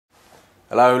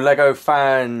Hello LEGO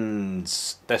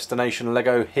fans, Destination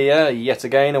LEGO here yet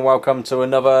again, and welcome to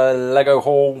another LEGO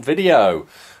haul video.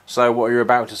 So what you're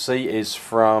about to see is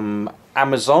from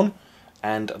Amazon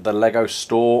and the LEGO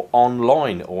store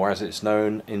online, or as it's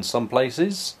known in some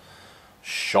places,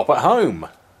 Shop at Home.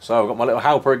 So I've got my little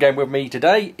helper again with me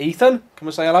today, Ethan. Come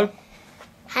and say hello.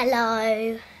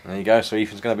 Hello. There you go, so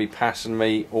Ethan's going to be passing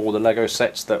me all the LEGO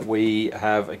sets that we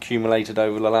have accumulated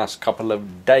over the last couple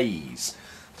of days.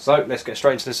 So let's get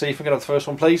straight into this. Ethan, can I have the first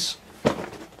one please?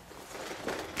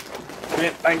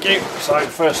 Brilliant, thank you. So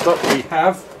first up we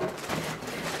have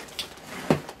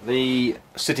the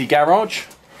City Garage.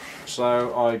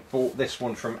 So I bought this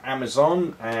one from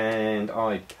Amazon and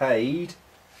I paid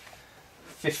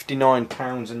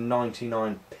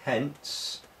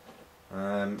 £59.99,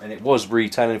 and it was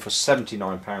retailing for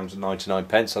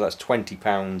 £79.99, so that's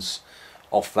 £20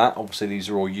 off that. Obviously these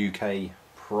are all UK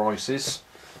prices.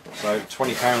 So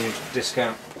 £20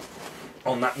 discount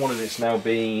on that one, and it's now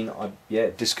been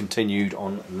discontinued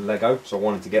on LEGO. So I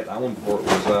wanted to get that one before it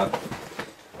was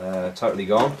totally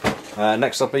gone.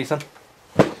 Next up, Ethan.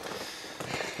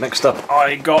 Next up,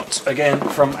 I got again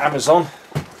from Amazon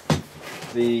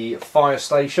the Fire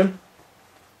Station.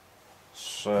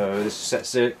 So this is set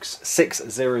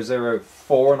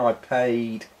 6004, and I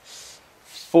paid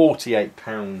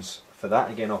 £48 for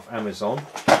that, again off Amazon.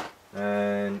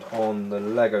 And on the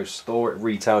LEGO store it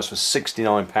retails for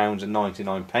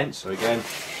 £69.99, so again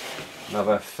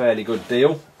another fairly good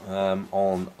deal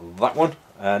on that one.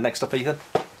 Next up, Ethan.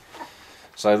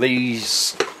 So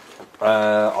these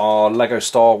are LEGO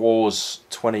Star Wars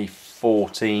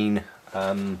 2014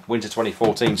 Winter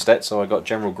 2014 set. So I got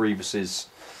General Grievous's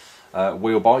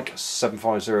wheel bike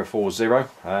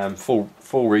 75040.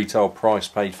 Full retail price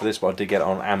paid for this, but I did get it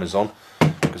on Amazon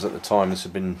because at the time this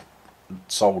had been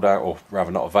sold out, or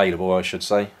rather not available I should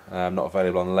say, not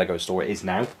available on the LEGO store. It is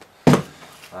now.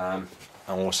 I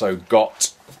also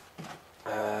got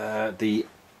the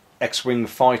X-Wing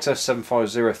Fighter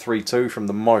 75032 from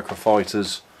the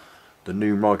Microfighters, the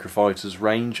new Microfighters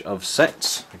range of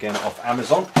sets, again off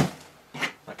Amazon.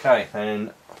 Okay,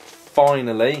 and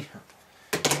finally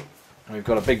we've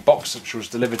got a big box which was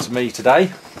delivered to me today.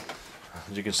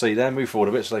 As you can see there, move forward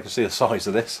a bit so they can see the size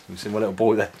of this. You can see my little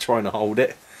boy there trying to hold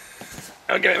it.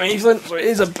 Okay, Ethan, so it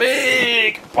is a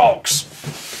big box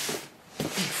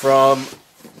from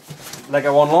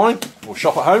LEGO Online, or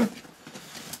Shop at Home.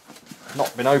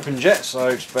 Not been opened yet, so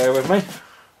just bear with me.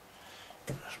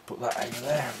 Let's put that over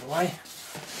there, out of the way.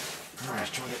 Right,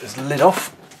 let's try and get this lid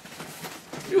off.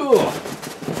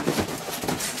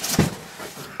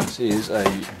 This is a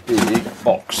big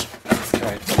box.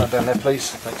 Okay, put that down there please.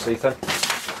 Thanks, Ethan.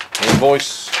 The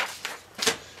invoice. I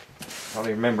can't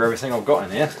even remember everything I've got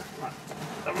in here.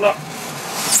 Have a look.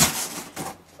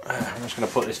 I'm just going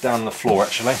to put this down on the floor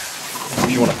actually. If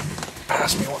you want to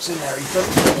pass me what's in there, Ethan.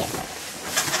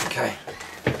 Okay.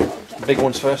 The big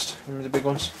ones first. Remember the big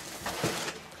ones?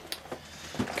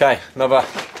 Okay, another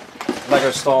LEGO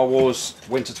Star Wars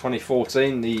Winter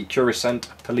 2014, the Coruscant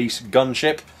Police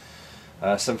Gunship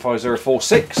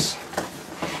 75046.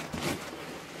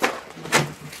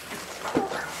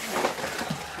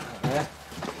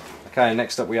 Okay,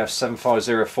 next up we have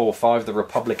 75045, the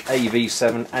Republic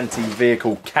AV7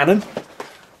 anti-vehicle cannon.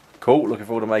 Cool, looking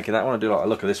forward to making that one. I do like the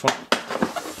look of this one.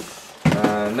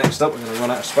 Next up, we're going to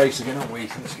run out of space again, aren't we?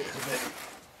 Let's get this a bit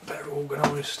better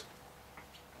organised.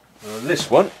 This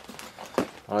one,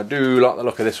 I do like the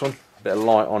look of this one. A bit of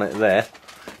light on it there.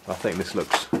 I think this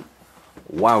looks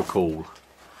wow cool.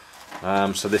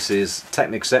 So this is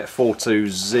Technic Set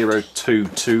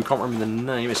 42022. Can't remember the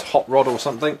name. It's Hot Rod or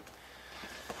something.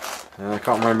 I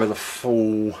can't remember the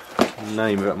full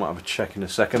name of it. I might have a check in a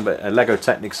second, but a LEGO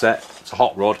Technic set. It's a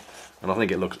hot rod, and I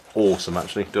think it looks awesome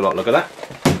actually. Do like the look at that.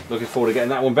 Looking forward to getting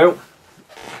that one built.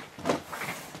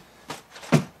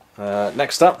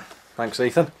 Next up, thanks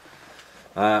Ethan.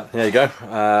 There you go.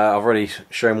 I've already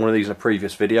shown one of these in a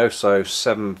previous video. So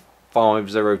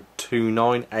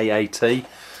 75029 AAT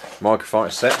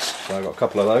Microfighter sets. So I've got a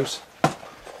couple of those.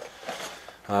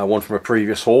 One from a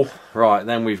previous haul. Right,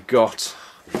 then we've got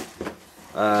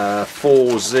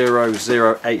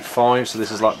 40085, so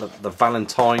this is like the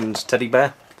Valentine's teddy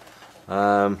bear.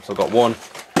 So I've got 1,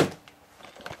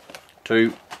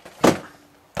 2,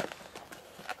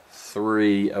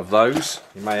 3 of those.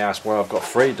 You may ask why I've got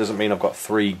 3. It doesn't mean I've got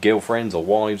 3 girlfriends or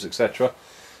wives, etc.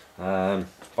 But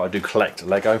I do collect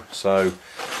LEGO, so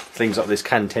things like this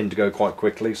can tend to go quite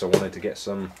quickly, so I wanted to get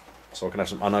some so I can have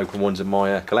some unopened ones in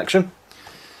my collection.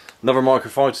 Another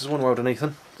Microfighters one, well done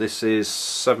Ethan. This is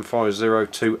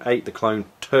 75028, the Clone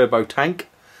Turbo Tank.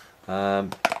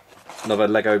 Another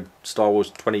LEGO Star Wars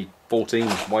 20 14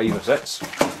 wave of sets.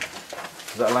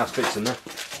 Is that the last bits in there?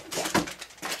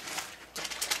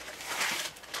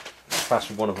 Pass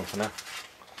with one of them for now.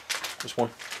 Just one.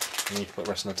 You need to put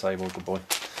the rest on the table, good boy.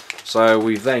 So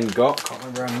we've then got, can't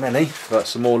remember how many, but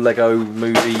some more Lego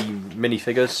Movie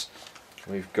minifigures.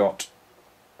 We've got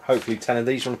hopefully 10 of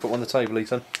these. You want to put one on the table,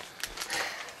 Ethan?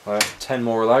 10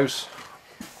 more of those.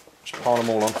 Just pile them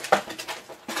all on.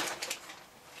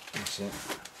 That's it.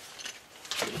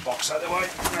 Get the box out of the way.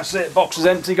 That's it. Box is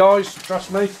empty, guys.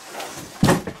 Trust me.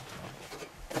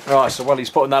 Right, so while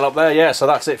he's putting that up there, yeah, so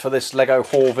that's it for this Lego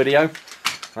haul video.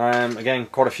 Again,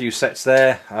 quite a few sets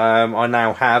there. I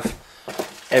now have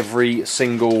every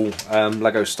single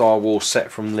Lego Star Wars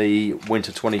set from the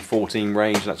Winter 2014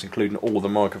 range. That's including all the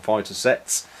Microfighter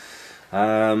sets.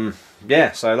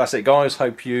 Yeah, so that's it, guys.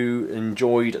 Hope you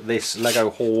enjoyed this Lego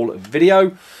haul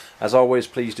video. As always,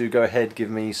 please do go ahead,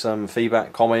 give me some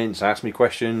feedback, comments, ask me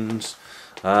questions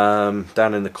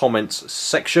down in the comments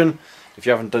section. If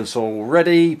you haven't done so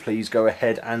already, please go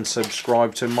ahead and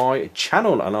subscribe to my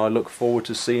channel, and I look forward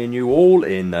to seeing you all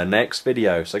in the next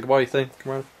video. Say goodbye, Ethan.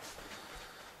 Come on.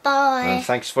 Bye. And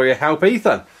thanks for your help,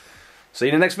 Ethan. See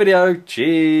you in the next video.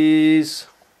 Cheers.